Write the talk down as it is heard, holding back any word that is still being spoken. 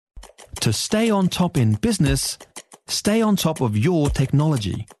To stay on top in business, stay on top of your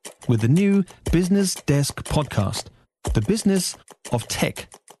technology with the new Business Desk podcast, The Business of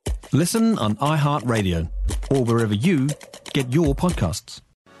Tech. Listen on iHeartRadio or wherever you get your podcasts.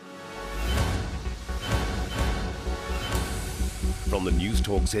 From the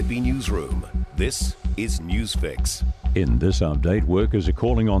Newstalk ZB Newsroom, this is Newsfix. In this update, workers are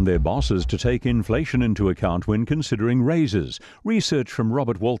calling on their bosses to take inflation into account when considering raises. Research from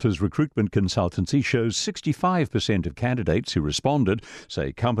Robert Walters Recruitment Consultancy shows 65% of candidates who responded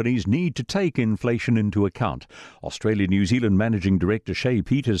say companies need to take inflation into account. Australia-New Zealand Managing Director Shay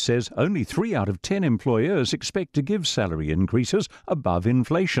Peters says only 3 out of 10 employers expect to give salary increases above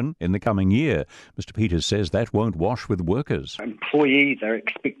inflation in the coming year. Mr. Peters says that won't wash with workers. Employees are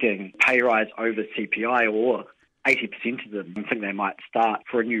expecting pay rise over CPI, or 80% of them think they might start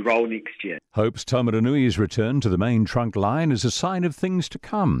for a new role next year. Hopes Taumaranui return to the main trunk line is a sign of things to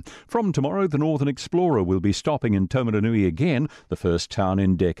come. From tomorrow, the Northern Explorer will be stopping in Taumaranui again, the first town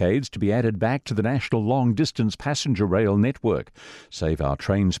in decades to be added back to the national long-distance passenger rail network. Save Our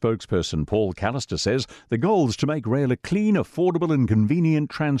Train spokesperson Paul Callister says the goal is to make rail a clean, affordable and convenient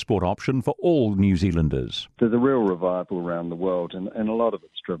transport option for all New Zealanders. There's a real revival around the world, and a lot of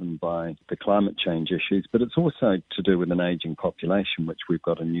it's driven by the climate change issues, but it's also to do with an ageing population, which we've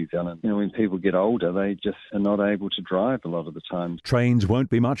got in New Zealand. When people get older, they just are not able to drive a lot of the time. Trains won't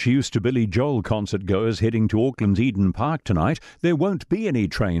be much use to Billy Joel concert goers heading to Auckland's Eden Park tonight. There won't be any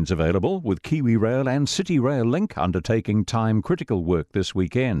trains available, with Kiwi Rail and City Rail Link undertaking time-critical work this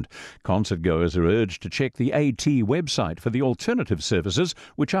weekend. Concert goers are urged to check the AT website for the alternative services,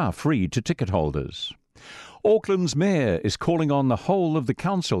 which are free to ticket holders. Auckland's mayor is calling on the whole of the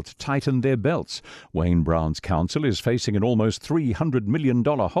council to tighten their belts. Wayne Brown's council is facing an almost $300 million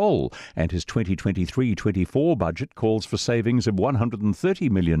hole, and his 2023-24 budget calls for savings of $130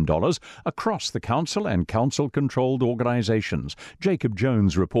 million across the council and council-controlled organisations. Jacob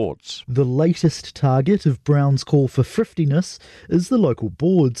Jones reports. The latest target of Brown's call for thriftiness is the local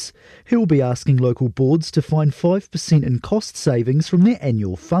boards. He'll be asking local boards to find 5% in cost savings from their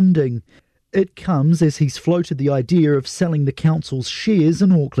annual funding. It comes as he's floated the idea of selling the council's shares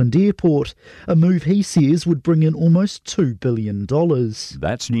in Auckland Airport, a move he says would bring in almost $2 billion.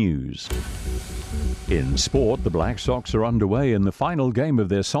 That's news. In sport, the Black Sox are underway in the final game of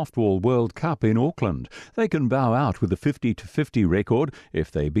their Softball World Cup in Auckland. They can bow out with a 50-50 record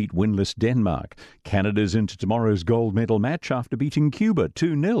if they beat winless Denmark. Canada's into tomorrow's gold medal match after beating Cuba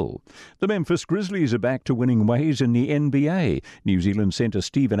 2-0. The Memphis Grizzlies are back to winning ways in the NBA. New Zealand centre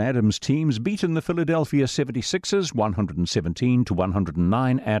Steven Adams' team's beaten the Philadelphia 76ers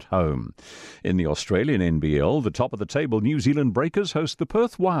 117-109 at home. In the Australian NBL, the top-of-the-table New Zealand Breakers host the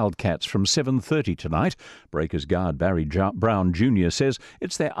Perth Wildcats from 7:30 tonight. Breakers guard Barry Brown Jr. says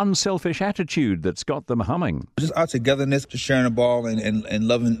it's their unselfish attitude that's got them humming. Just our togetherness, just sharing the ball and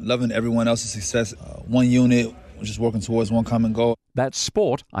loving everyone else's success. One unit, just working towards one common goal. That's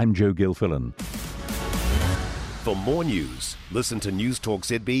sport. I'm Joe Gilfillan. For more news, listen to Newstalk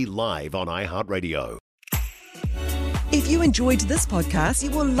ZB live on iHeartRadio. If you enjoyed this podcast,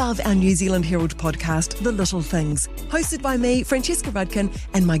 you will love our New Zealand Herald podcast, The Little Things, hosted by me, Francesca Rudkin,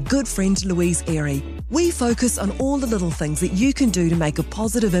 and my good friend Louise Airy. We focus on all the little things that you can do to make a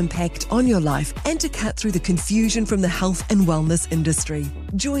positive impact on your life and to cut through the confusion from the health and wellness industry.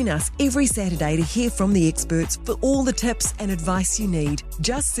 Join us every Saturday to hear from the experts for all the tips and advice you need.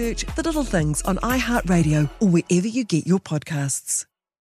 Just search The Little Things on iHeartRadio or wherever you get your podcasts.